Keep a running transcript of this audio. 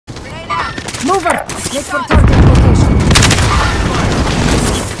Mover! Make for target location.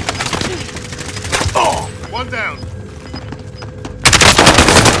 Oh! One down.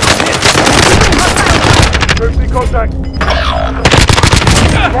 Troops in contact.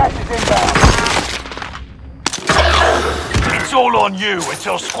 Gas is inbound. It's all on you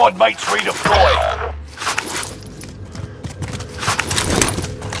until squad mates redeploy.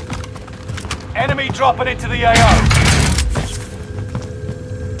 Enemy dropping into the AO.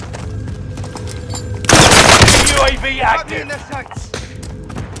 UAV active.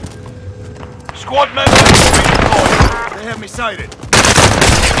 Squad members redeployed. They have me sighted.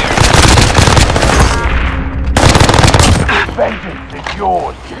 Vengeance is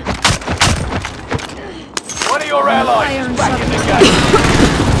yours. One of your allies is back in the game.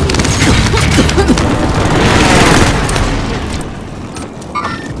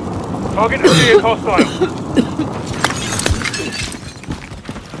 Target appears hostile.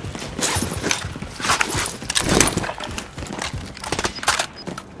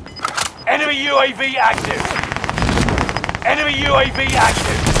 Enemy UAV active. Enemy UAV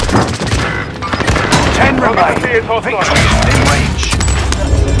active. 10 remain. Victory is in reach.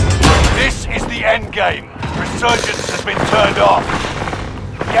 This is the end game. Resurgence has been turned off.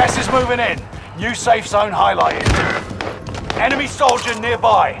 Gas is moving in. New safe zone highlighted. Enemy soldier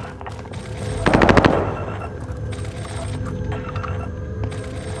nearby.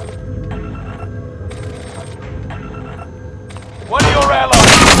 One of your allies.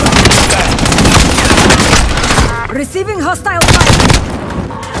 Receiving hostile fire.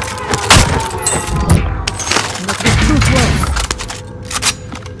 Not with too close.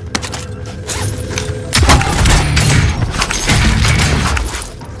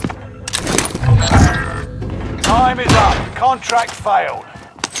 Time is up. Contract failed.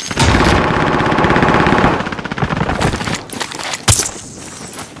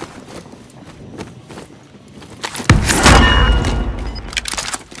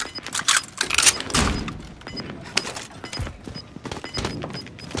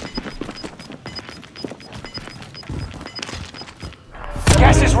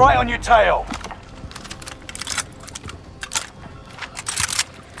 Gas is right on your tail.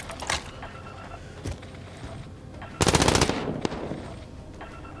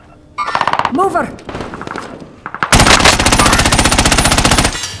 Mover!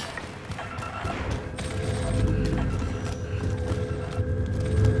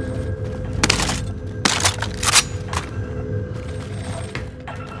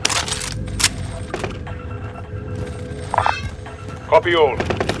 Copy all.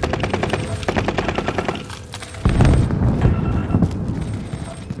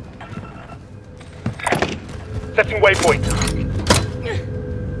 Setting waypoint.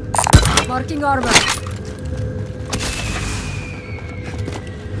 Marking armor.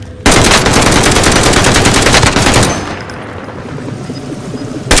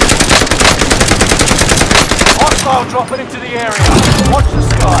 Hostile dropping into the area. Watch the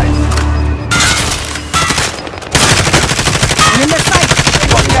skies. I'm in the sight.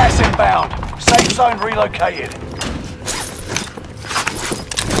 Got gas inbound. Safe zone relocated.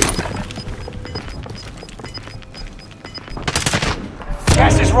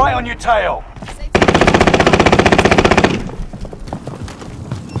 Gas is right on your tail.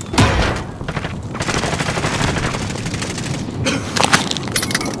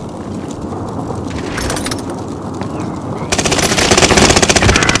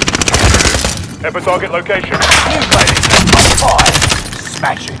 Ever target location. You made it to top 5.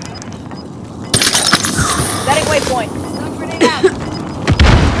 Smashing. Setting waypoint. Stun grenade out.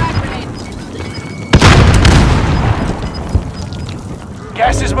 Frag grenade.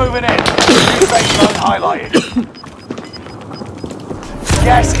 Gas is moving in. New safe zone highlighted.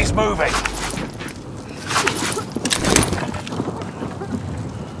 Gas is moving.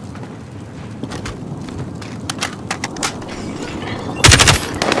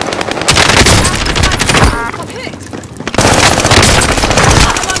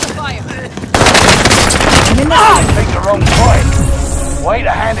 I picked the wrong point. Way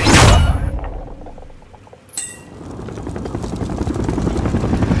to hand it to him.